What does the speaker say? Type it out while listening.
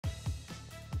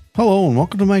Hello and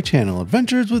welcome to my channel,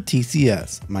 Adventures with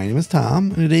TCS. My name is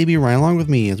Tom, and today be right along with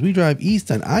me as we drive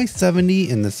east on I-70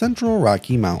 in the central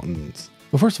Rocky Mountains.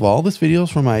 But first of all, this video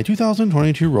is from my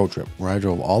 2022 road trip, where I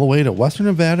drove all the way to western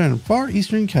Nevada and far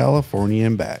eastern California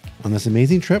and back. On this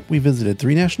amazing trip, we visited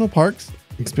 3 national parks,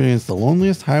 experienced the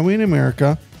loneliest highway in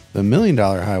America, the $1 Million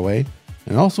Highway,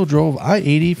 and also drove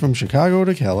I-80 from Chicago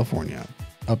to California.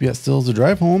 Up yet still is the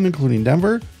drive home, including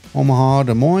Denver, Omaha,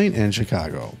 Des Moines, and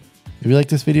Chicago. If you like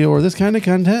this video or this kind of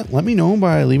content, let me know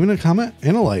by leaving a comment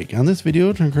and a like on this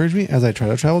video to encourage me as I try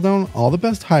to travel down all the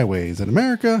best highways that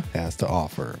America has to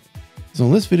offer. So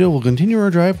in this video, we'll continue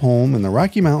our drive home in the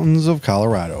Rocky Mountains of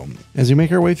Colorado. As we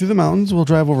make our way through the mountains, we'll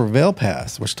drive over Vail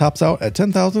Pass, which tops out at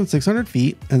 10,600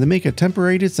 feet, and then make a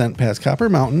temporary descent past Copper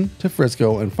Mountain to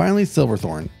Frisco and finally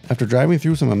Silverthorne, after driving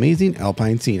through some amazing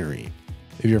alpine scenery.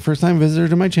 If you're a first-time visitor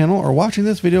to my channel or watching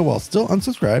this video while still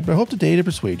unsubscribed, I hope today to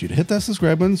persuade you to hit that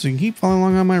subscribe button so you can keep following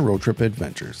along on my road trip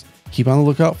adventures. Keep on the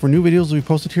lookout for new videos to be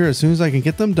posted here as soon as I can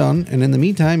get them done, and in the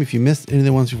meantime, if you missed any of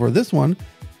the ones before this one,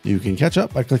 you can catch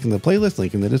up by clicking the playlist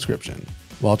link in the description.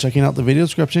 While checking out the video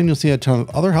description, you'll see a ton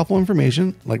of other helpful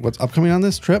information, like what's upcoming on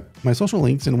this trip, my social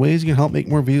links, and ways you can help make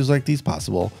more videos like these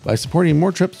possible by supporting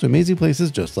more trips to amazing places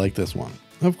just like this one.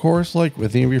 Of course, like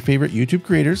with any of your favorite YouTube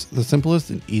creators, the simplest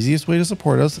and easiest way to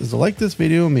support us is to like this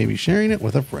video and maybe sharing it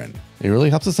with a friend. It really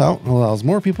helps us out and allows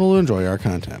more people to enjoy our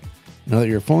content. Now that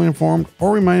you're fully informed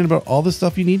or reminded about all the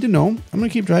stuff you need to know, I'm going to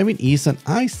keep driving east on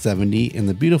I-70 in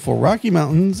the beautiful Rocky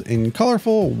Mountains in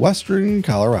colorful western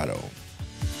Colorado.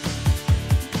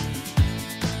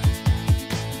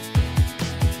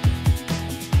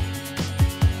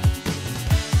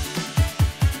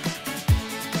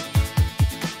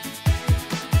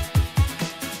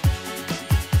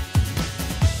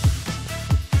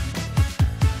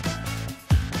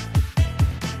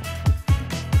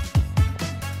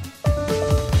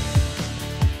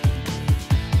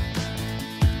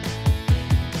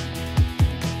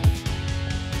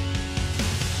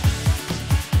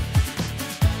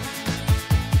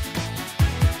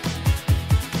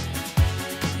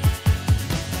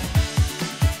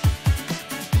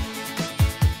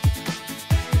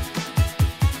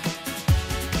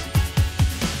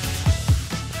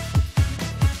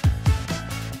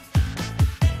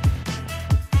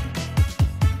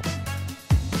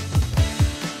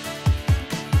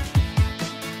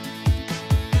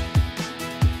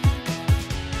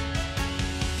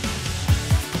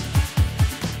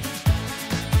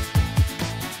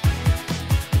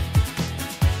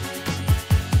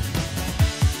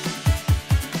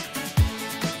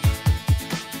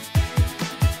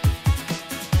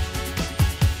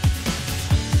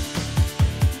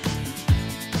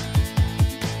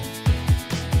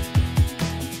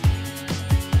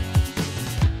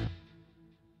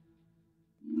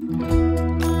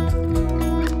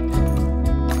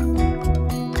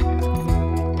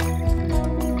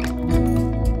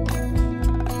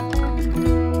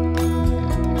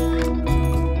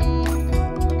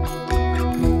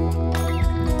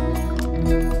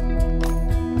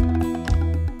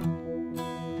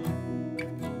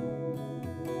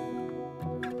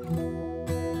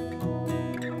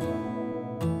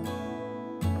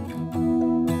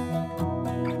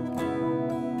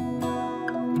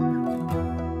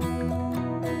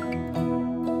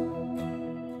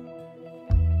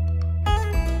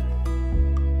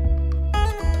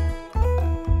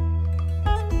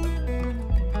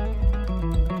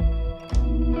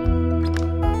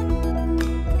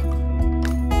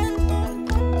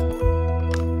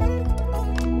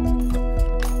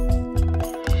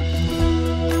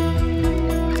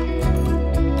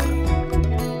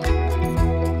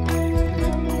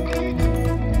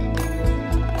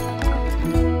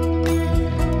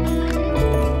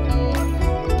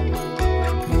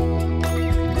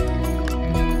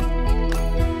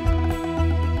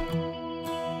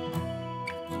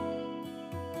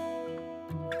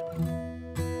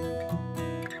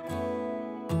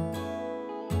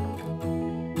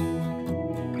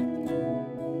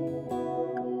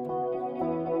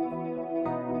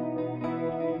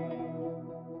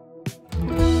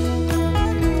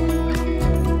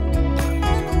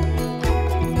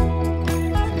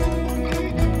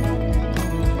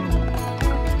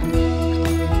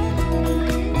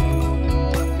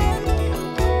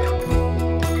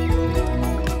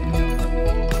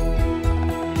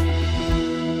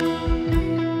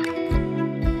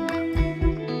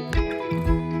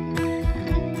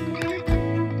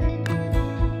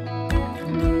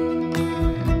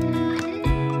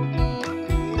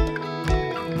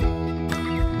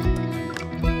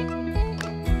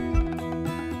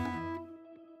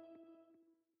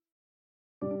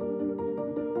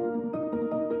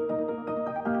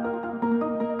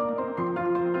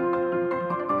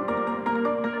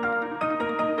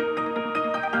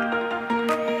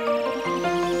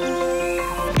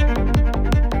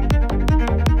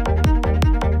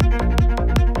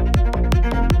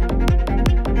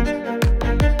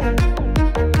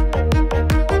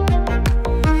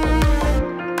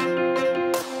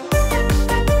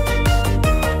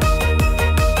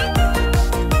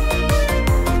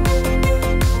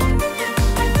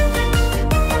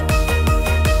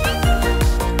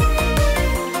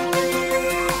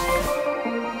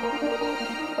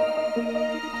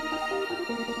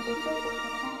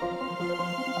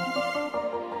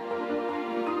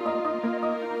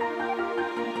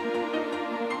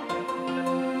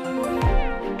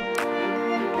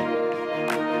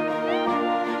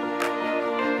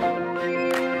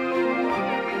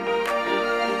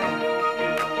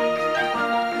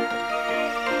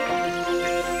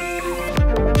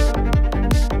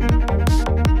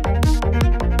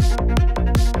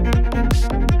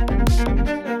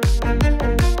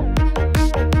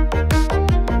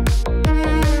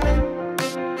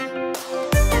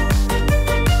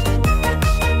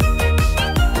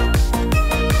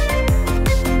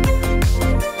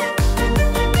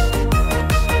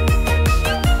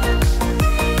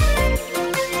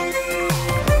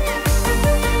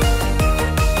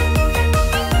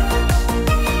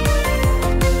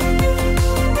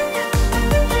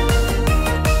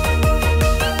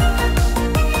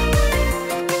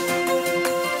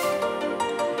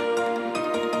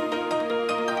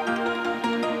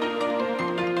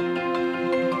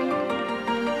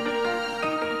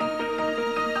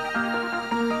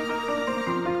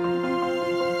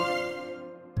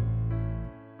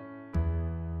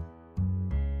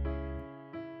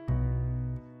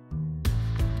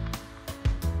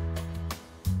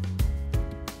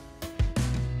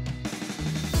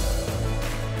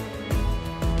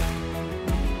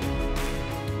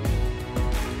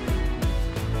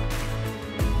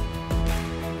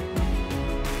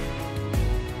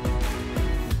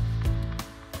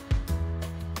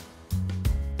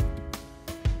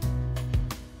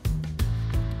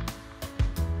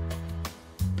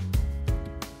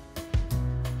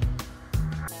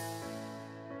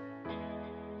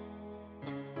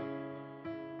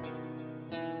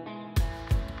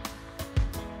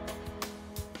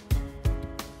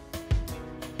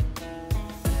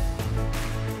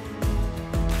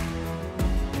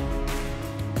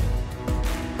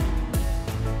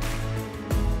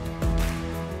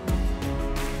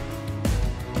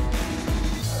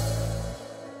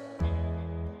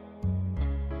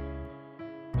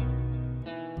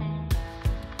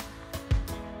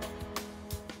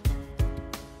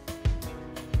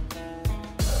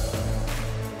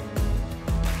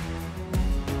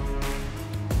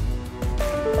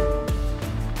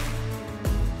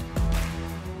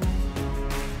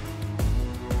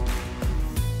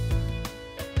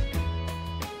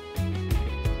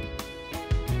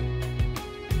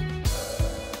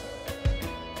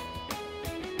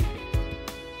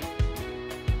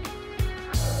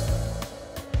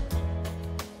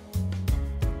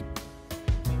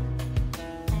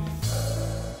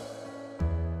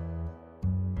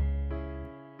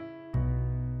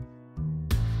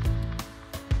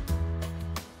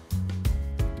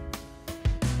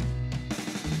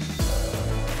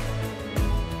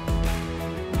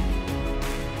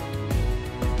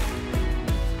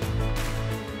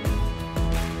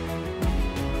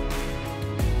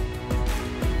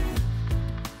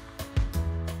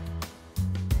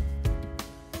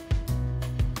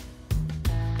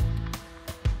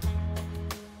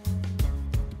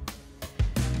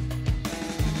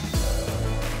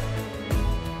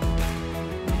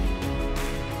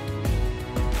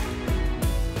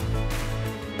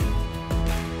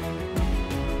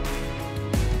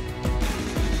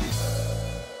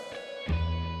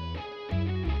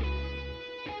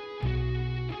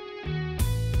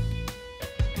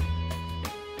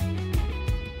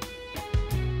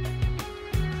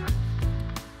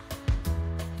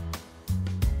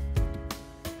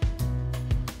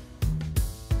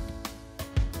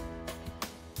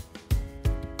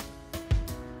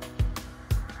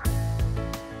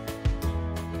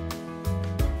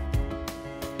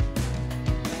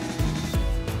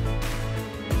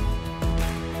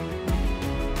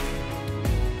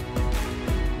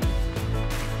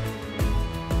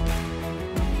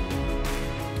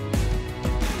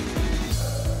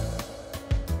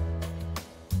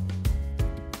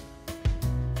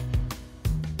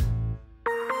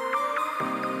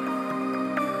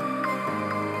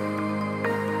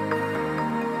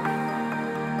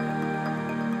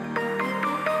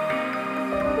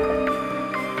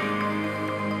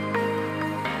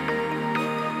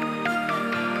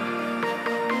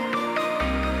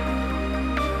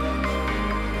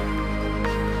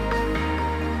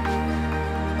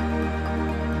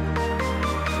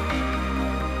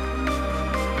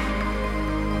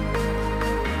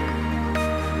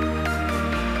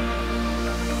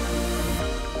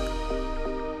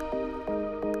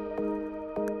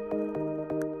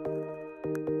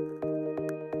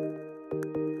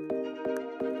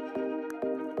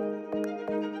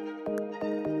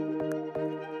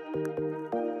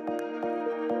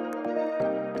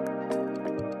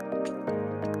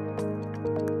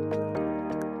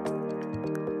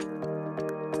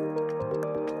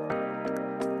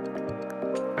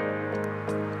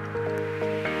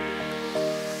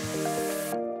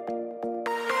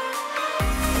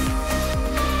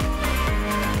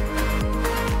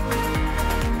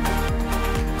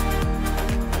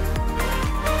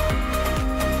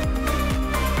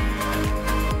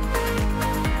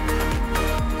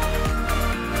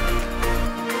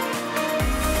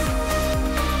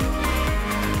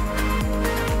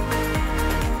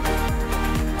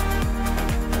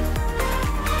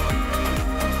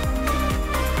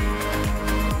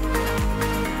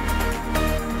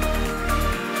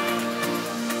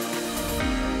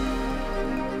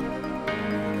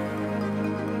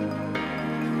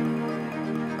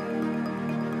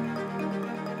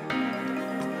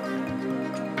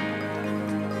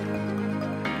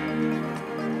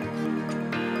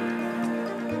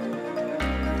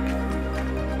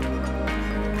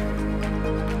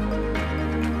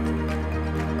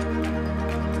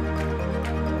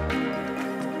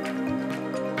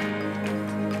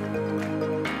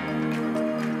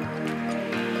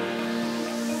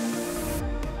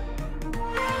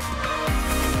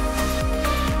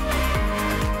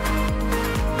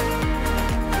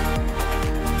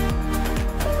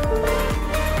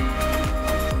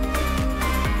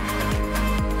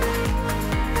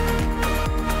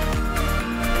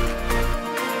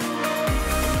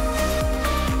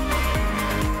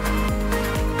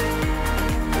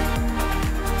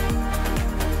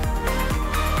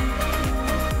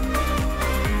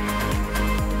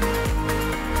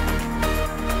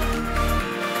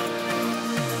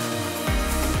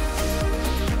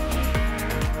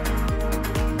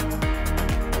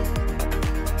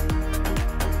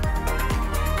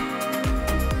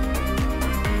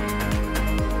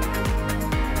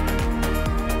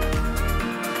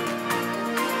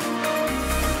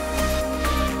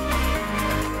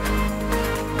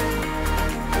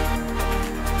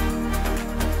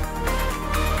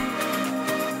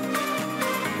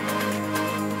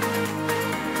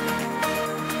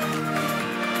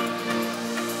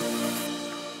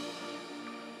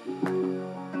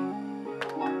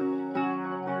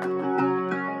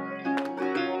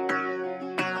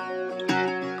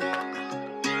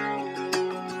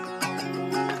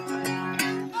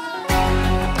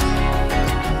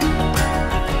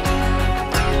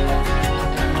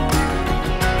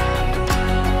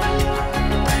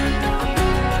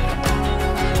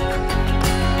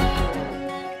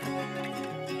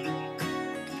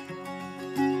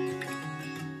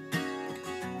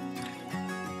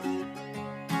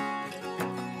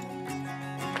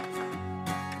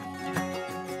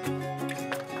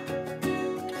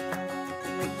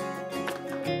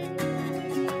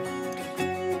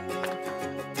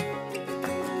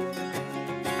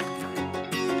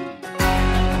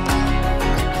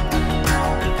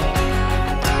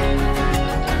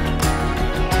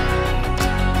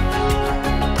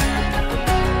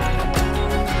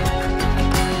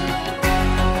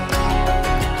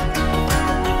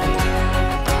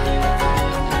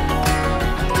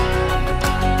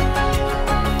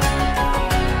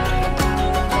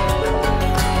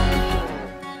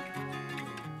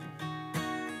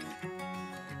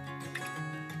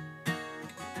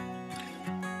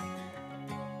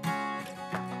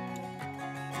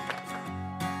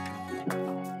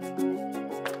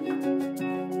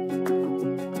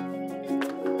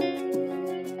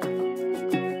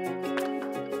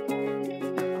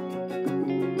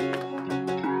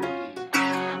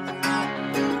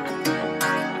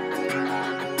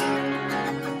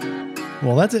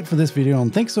 Well, that's it for this video,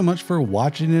 and thanks so much for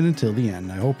watching it until the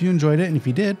end. I hope you enjoyed it, and if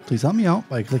you did, please help me out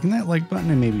by clicking that like button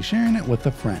and maybe sharing it with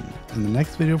a friend. In the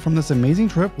next video from this amazing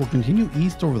trip, we'll continue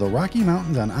east over the Rocky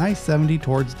Mountains on I-70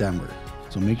 towards Denver.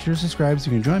 So make sure to subscribe so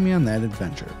you can join me on that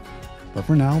adventure. But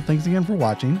for now, thanks again for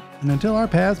watching, and until our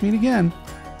paths meet again,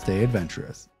 stay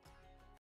adventurous.